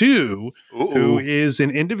number 2, who is an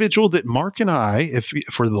individual that Mark and I, if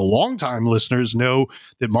for the longtime listeners, know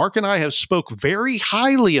that Mark and I have spoke very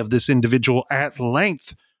highly of this individual at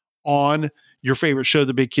length on your favorite show,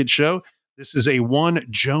 The Big Kid Show. This is a one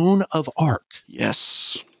Joan of Arc.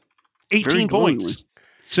 Yes. 18 points.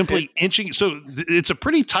 Simply inching. So it's a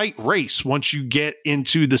pretty tight race once you get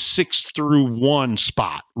into the 6 through 1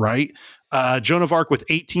 spot, right? Joan of Arc with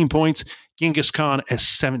 18 points, Genghis Khan at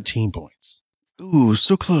 17 points. Ooh,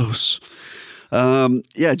 so close.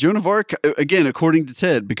 Yeah, Joan of Arc, again, according to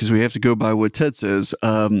Ted, because we have to go by what Ted says,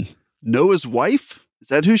 Noah's wife? Is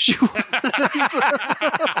that who she was?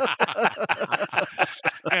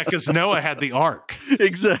 Yeah, because Noah had the ark.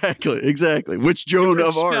 Exactly. Which Joan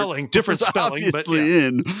of Arc different was spelling, obviously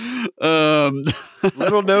in.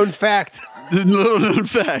 Little known fact.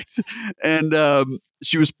 And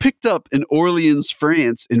she was picked up in Orleans,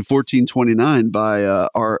 France in 1429 by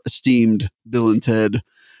our esteemed Bill and Ted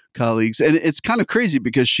colleagues. And it's kind of crazy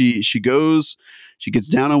because she gets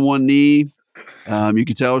down on one knee. You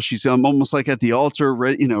can tell she's almost like at the altar,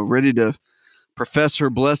 ready to profess her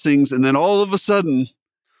blessings. And then all of a sudden,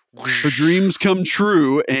 her dreams come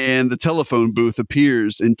true and the telephone booth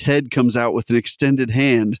appears and Ted comes out with an extended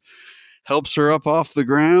hand, helps her up off the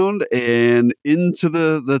ground and into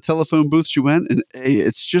the telephone booth she went. And hey,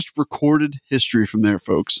 it's just recorded history from there,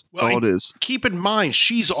 folks. That's all it is. Keep in mind,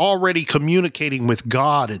 she's already communicating with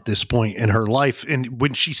God at this point in her life. And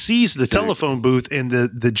when she sees the telephone booth and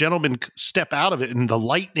the gentleman step out of it and the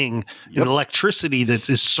lightning and electricity that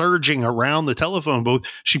is surging around the telephone booth,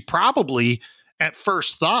 she probably, at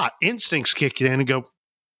first thought, instincts kick in and go,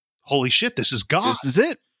 holy shit, this is God. This is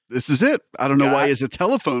it. This is it. I don't know why it's a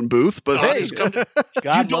telephone booth, but God hey, has come to-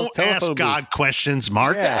 God you loves don't ask telephone God booths. questions,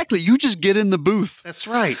 Mark. exactly. You just get in the booth. That's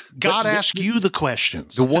right. God asks you the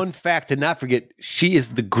questions. The one fact to not forget, she is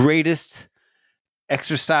the greatest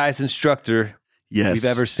exercise instructor Yes. we've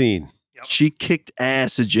ever seen. She kicked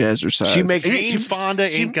ass at jazzercise. She makes Jane Fonda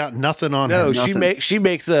ain't got nothing on no. her. She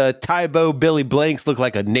makes a Tybo Billy Blanks look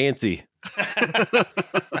like a Nancy.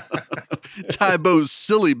 Tybo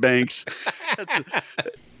Silly Banks.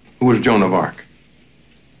 Who was Joan of Arc?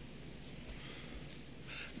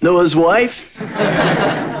 Noah's wife?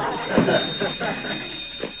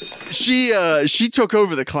 She took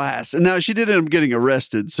over the class, and now she did end up getting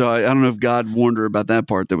arrested. So I don't know if God warned her about that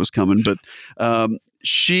part that was coming, but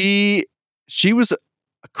she was.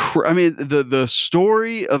 I mean, the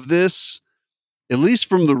story of this, at least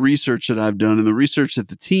from the research that I've done and the research that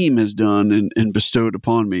the team has done and bestowed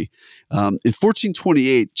upon me, in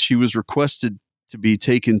 1428 she was requested to be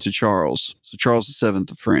taken to Charles, so Charles VII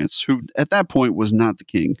of France, who at that point was not the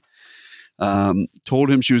king. Told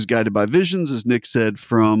him she was guided by visions, as Nick said,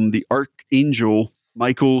 from the archangel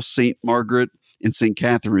Michael, Saint Margaret, and Saint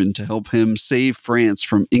Catherine to help him save France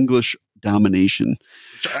from English domination.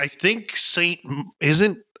 I think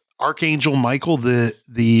isn't Archangel Michael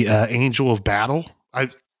the angel of battle? I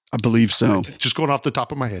believe so. Just going off the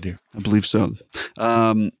top of my head here. I believe so.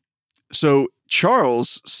 So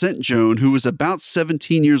Charles sent Joan, who was about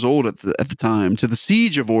 17 years old at the time, to the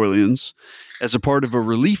siege of Orleans as a part of a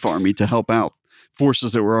relief army to help out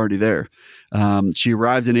forces that were already there. She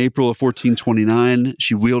arrived in April of 1429.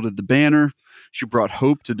 She wielded the banner. She brought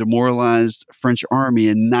hope to demoralized French army.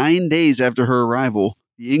 And 9 days after her arrival,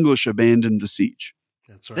 the English abandoned the siege.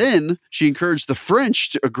 That's right. Then she encouraged the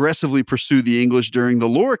French to aggressively pursue the English during the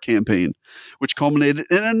Loire campaign, which culminated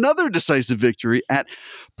in another decisive victory at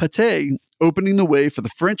Patay, opening the way for the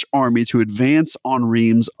French army to advance on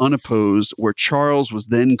Reims unopposed, where Charles was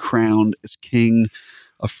then crowned as king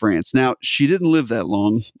of France. Now, she didn't live that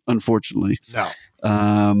long, unfortunately. No.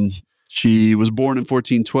 She was born in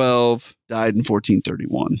 1412, died in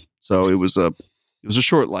 1431. So it was a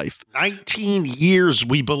short life. 19 years,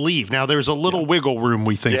 we believe. Now, there's a little wiggle room,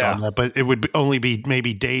 we think, on that, but it would only be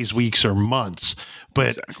maybe days, weeks, or months.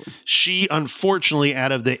 But she, unfortunately,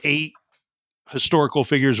 out of the 8 historical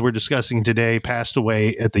figures we're discussing today, passed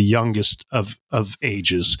away at the youngest of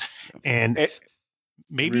ages. And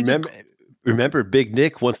maybe remember, Big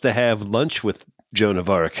Nick wants to have lunch with Joan of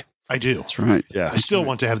Arc. I do. That's right. Yeah, I still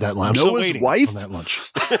want to have that lunch. I'm Noah's still waiting wife? on that lunch.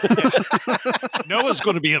 Noah's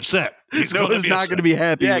going to be upset. Noah's not going to be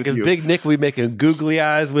happy Yeah, with because you. Big Nick, we making googly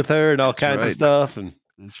eyes with her and all kinds of stuff. And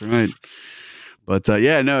that's right. But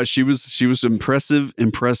she was impressive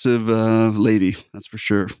lady. That's for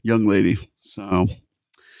sure. Young lady. So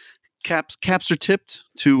caps are tipped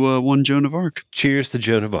to one Joan of Arc. Cheers to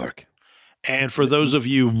Joan of Arc. And for those of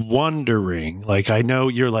you wondering, like, I know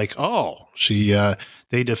you're like, oh,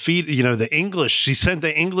 they defeated, the English. She sent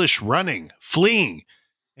the English running, fleeing.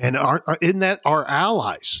 And isn't that our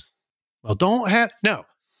allies? Well, don't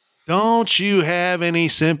you have any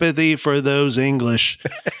sympathy for those English?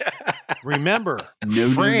 Remember,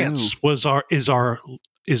 France is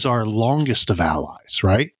our longest of allies,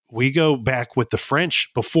 right? We go back with the French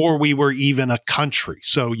before we were even a country.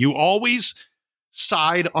 So you always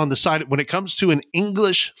side on the side when it comes to an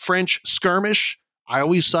English-French skirmish. I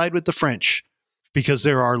always side with the French because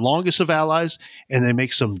they're our longest of allies, and they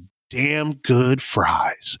make some damn good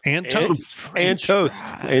fries and toast and toast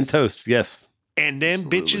and toast. Yes, and them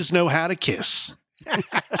bitches know how to kiss.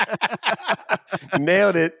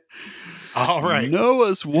 Nailed it. All right.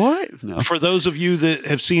 Noah's what? No. For those of you that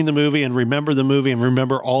have seen the movie and remember the movie and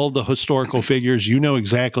remember all of the historical figures, you know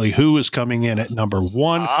exactly who is coming in at number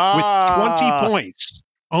 1 with 20 points,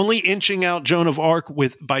 only inching out Joan of Arc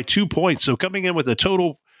by 2 points. So coming in with a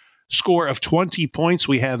total score of 20 points,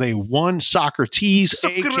 we have a Socrates,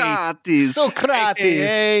 Socrates,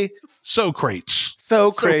 aka Socrates.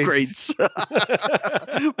 Socrates.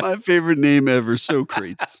 My favorite name ever,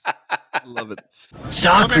 Socrates. Love it.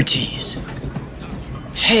 Socrates.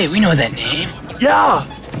 Hey, we know that name. Yeah.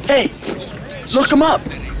 Hey, look him up.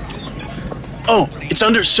 Oh, it's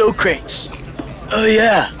under Socrates. Oh,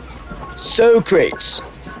 yeah. Socrates.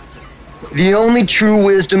 The only true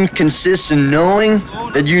wisdom consists in knowing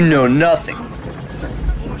that you know nothing.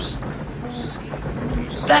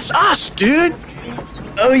 That's us, dude.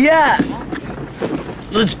 Oh, yeah.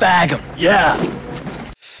 Let's bag him. Yeah.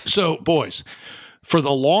 So, boys, for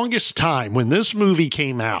the longest time when this movie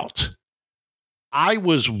came out, I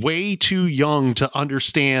was way too young to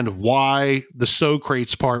understand why the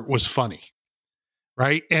Socrates part was funny,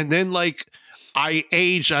 right? And then, like, I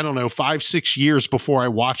aged, I don't know, 5-6 years before I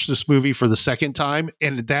watched this movie for the second time.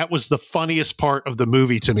 And that was the funniest part of the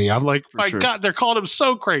movie to me. I'm like, my God, they're calling him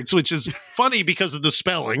Socrates, which is funny because of the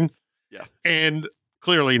spelling. Yeah. And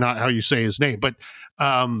clearly not how you say his name. But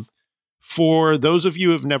for those of you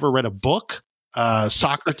who have never read a book,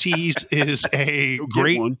 Socrates is a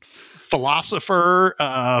great philosopher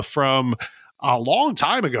from a long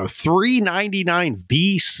time ago, 399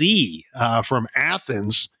 BC, from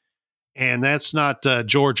Athens. And that's not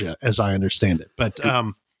Georgia, as I understand it. But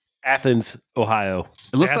Athens, Ohio.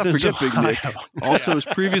 And let's not forget, Big Nick, also as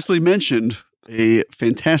previously mentioned, a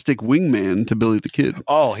fantastic wingman to Billy the Kid.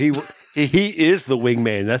 Oh, he is the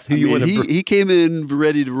wingman. That's who he came in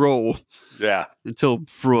ready to roll. Yeah. Until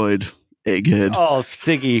Freud, egghead. Oh,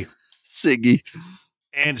 Siggy.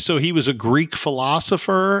 And so he was a Greek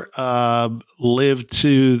philosopher, lived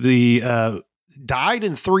to the died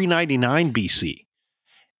in 399 BC.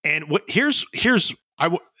 And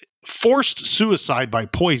forced suicide by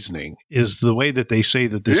poisoning is the way that they say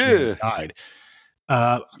that this man died.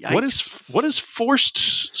 What is forced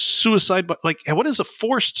suicide? But like, what is a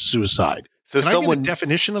forced suicide? So Can I get a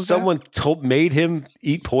definition of someone that? Made him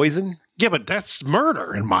eat poison. Yeah, but that's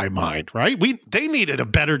murder in my mind, right? They needed a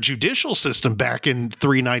better judicial system back in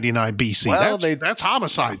 399 BC. Well, that's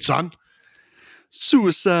homicide, son.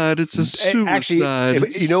 Suicide. It's a suicide. Actually,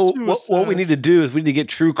 what we need to do is we need to get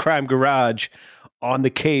True Crime Garage on the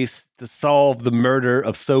case to solve the murder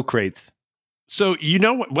of Socrates. So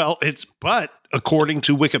but according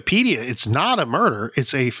to Wikipedia, it's not a murder.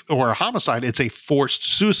 Or a homicide. It's a forced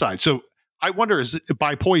suicide. So I wonder, is it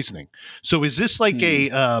by poisoning? So is this like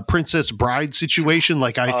a Princess Bride situation?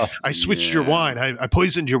 Like I switched your wine. I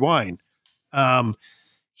poisoned your wine.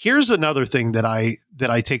 Here's another thing that I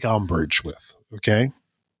take umbrage with. Okay.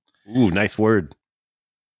 Ooh, nice word.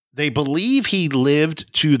 They believe he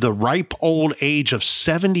lived to the ripe old age of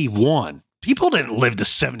 71. People didn't live to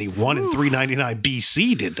 71 in 399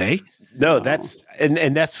 BC, did they? No, that's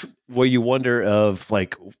and that's where you wonder of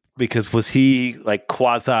like, because was he like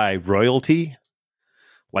quasi royalty?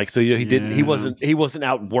 Like, so he wasn't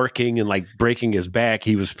out working and like breaking his back.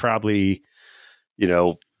 He was probably,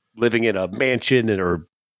 living in a mansion or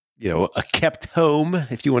a kept home,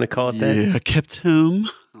 if you want to call it that. Yeah, a kept home.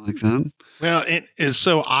 I like that. Well,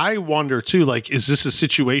 so I wonder too, like, is this a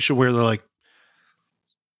situation where they're like,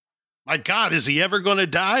 my God, is he ever going to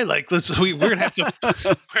die? Like, we're going to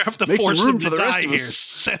have to force him to die here.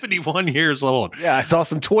 71 years old. Yeah, I saw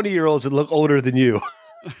some 20-year-olds that look older than you.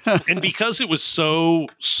 And because it was so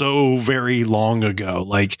very long ago,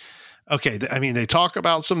 like, okay, I mean, they talk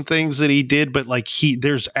about some things that he did, but like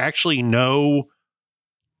there's actually no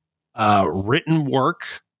written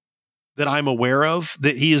work that I'm aware of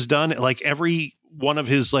that he has done. Like every one of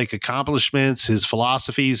his like accomplishments, his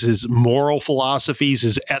philosophies, his moral philosophies,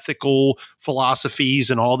 his ethical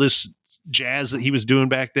philosophies, and all this jazz that he was doing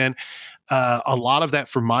back then. A lot of that,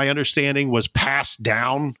 from my understanding, was passed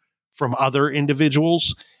down from other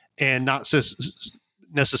individuals and not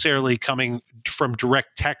necessarily coming from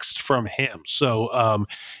direct text from him. So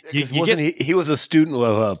he was a student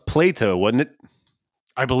of Plato, wasn't it?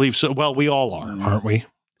 I believe so. Well, we all are, aren't we?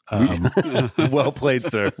 Well played,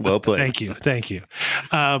 sir. Well played. Thank you.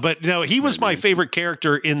 But no, he was my favorite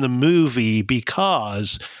character in the movie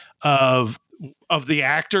because of the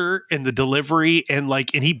actor and the delivery, and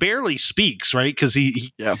he barely speaks, right? Because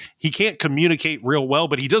he can't communicate real well,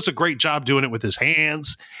 but he does a great job doing it with his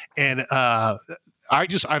hands. And I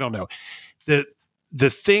don't know,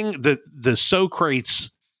 the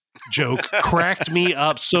Socrates joke cracked me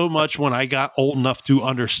up so much when I got old enough to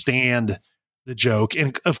understand the joke.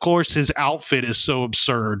 And of course, his outfit is so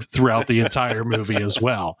absurd throughout the entire movie as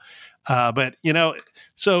well. But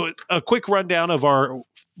so a quick rundown of our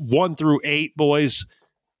 1 through 8 boys.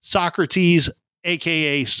 Socrates,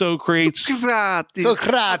 aka Socrates,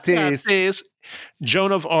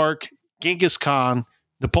 Joan of Arc, Genghis Khan,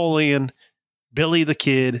 Napoleon, Billy the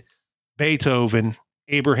Kid, Beethoven,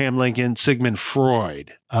 Abraham Lincoln, Sigmund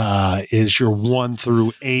Freud is your 1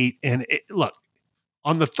 through 8. And look,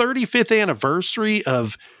 on the 35th anniversary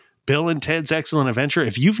of Bill and Ted's Excellent Adventure,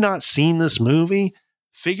 if you've not seen this movie,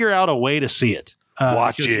 figure out a way to see it.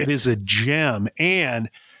 Watch it. It is a gem. And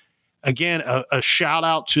again, a shout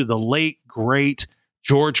out to the late, great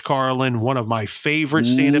George Carlin, one of my favorite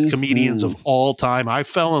stand-up comedians of all time. I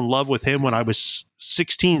fell in love with him when I was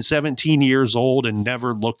 16, 17 years old and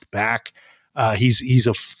never looked back. He's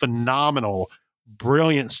a phenomenal,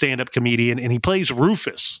 brilliant stand-up comedian, and he plays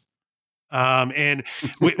Rufus. Here's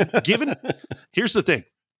the thing.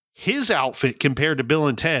 his outfit compared to Bill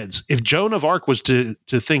and Ted's, if Joan of Arc was to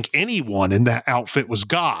think anyone in that outfit was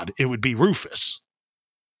God, it would be Rufus.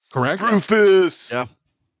 Correct? Rufus. Yeah.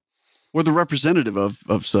 Or the representative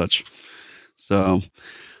of such. So,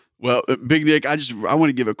 well, Big Nick, I want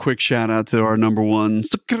to give a quick shout out to our number one,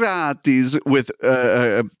 Socrates, with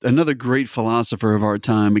another great philosopher of our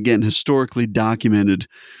time, again, historically documented,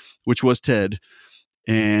 which was Ted.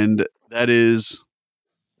 And that is,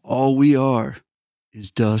 all we are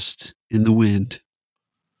is dust in the wind,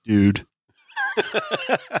 dude.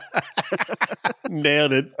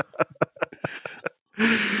 Nailed it.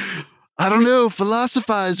 I don't know.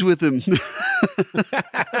 Philosophize with him.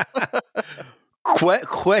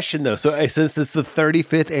 Question though. So since it's the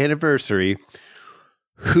 35th anniversary,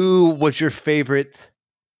 who was your favorite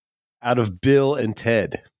out of Bill and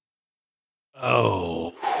Ted?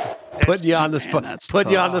 Oh, putting you on the spot.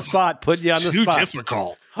 Putting you on the spot. too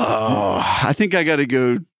difficult. Oh, I think I got to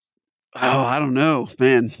go. Oh, I don't know,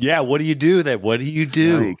 man. Yeah. What do you do then? What do you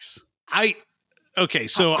do? Yikes.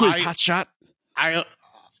 So Quiz, hot shot.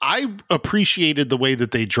 I appreciated the way that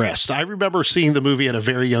they dressed. I remember seeing the movie at a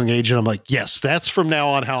very young age, and I'm like, yes, that's from now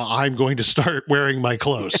on how I'm going to start wearing my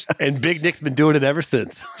clothes. And Big Nick's been doing it ever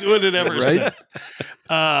since. Since.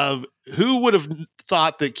 Who would have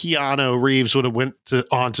thought that Keanu Reeves would have went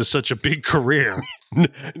on to such a big career?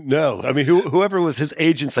 No. I mean, whoever was his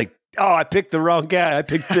agent's like, oh, I picked the wrong guy. I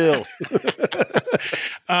picked Bill.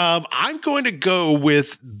 I'm going to go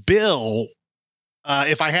with Bill.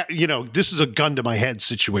 If I have, this is a gun to my head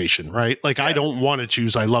situation, right? Like, yes. I don't want to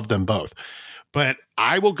choose. I love them both. But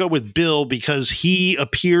I will go with Bill because he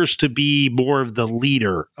appears to be more of the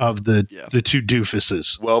leader of the two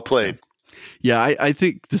doofuses. Well played. Yeah, I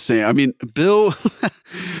think the same. I mean, Bill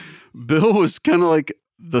was kind of like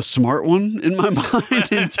the smart one in my mind.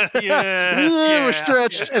 And we're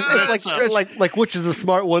stretched. It's like which is the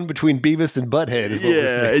smart one between Beavis and Butthead? Is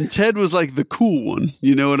what and Ted was like the cool one.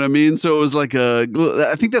 You know what I mean? So it was like I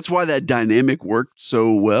think that's why that dynamic worked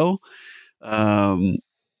so well.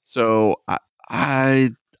 So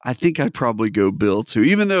I think I'd probably go Bill too.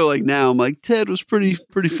 Even though like now I'm like Ted was pretty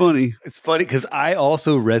funny. It's funny because I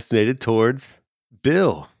also resonated towards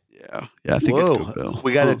Bill. Yeah, I think I'd go Bill.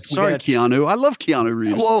 Keanu. I love Keanu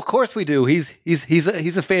Reeves. Well, of course we do. He's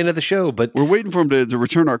a fan of the show, but we're waiting for him to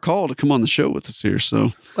return our call to come on the show with us here.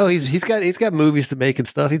 So, well, he's got movies to make and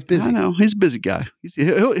stuff. He's busy. I know he's a busy guy.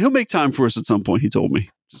 He'll make time for us at some point. He told me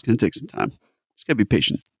just gonna take some time. Just gotta be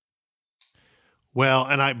patient. Well,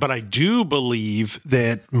 but I do believe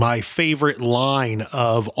that my favorite line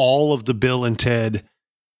of all of the Bill and Ted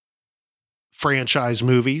franchise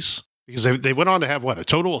movies, because they went on to have a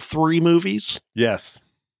total of 3 movies. Yes.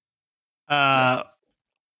 I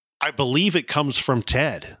believe it comes from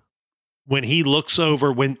Ted when he looks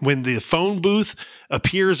over when the phone booth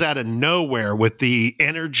appears out of nowhere with the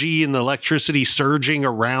energy and the electricity surging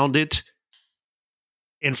around it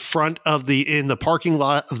in the parking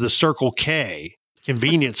lot of the Circle K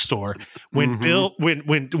convenience store. When Bill,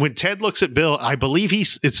 when Ted looks at Bill, I believe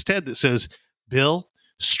it's Ted that says, "Bill,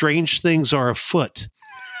 strange things are afoot."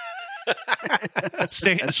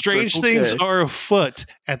 Strange things are afoot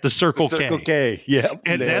at the Circle K. Yeah.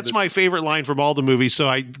 And that's my favorite line from all the movies. So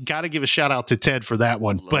I got to give a shout out to Ted for that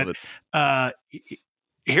one.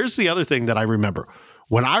 Here's the other thing that I remember.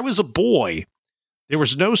 When I was a boy, there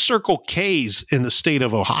was no Circle K's in the state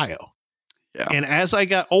of Ohio. Yeah. And as I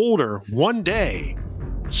got older, one day,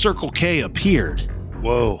 Circle K appeared.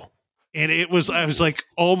 Whoa. And I was like,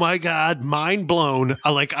 oh my God, mind blown.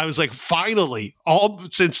 I was like, finally,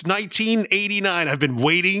 since 1989, I've been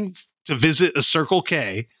waiting to visit a Circle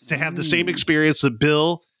K to have the same experience that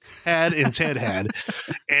Bill had and Ted had.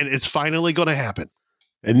 And it's finally going to happen.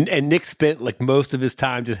 And Nick spent like most of his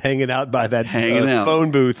time just hanging out by that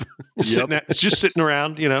phone booth. Just sitting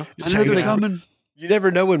around, I know they're coming. You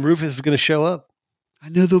never know when Rufus is going to show up. I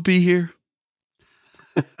know they'll be here.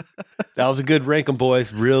 That was a good rank 'em,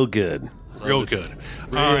 boys. Real good. Real good.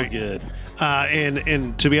 Real good.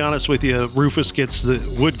 And to be honest with you, Rufus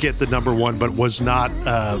would get the number 1, but was not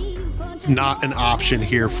an option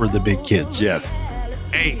here for the big kids. Yes.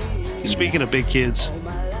 Hey, speaking of big kids,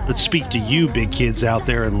 let's speak to you big kids out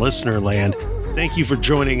there in listener land. Thank you for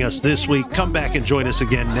joining us this week. Come back and join us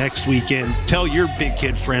again next weekend. Tell your big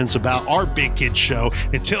kid friends about our Big Kids show.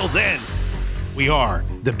 Until then, we are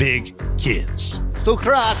the Big Kids.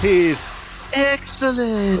 Socrates.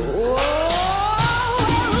 Excellent. Whoa.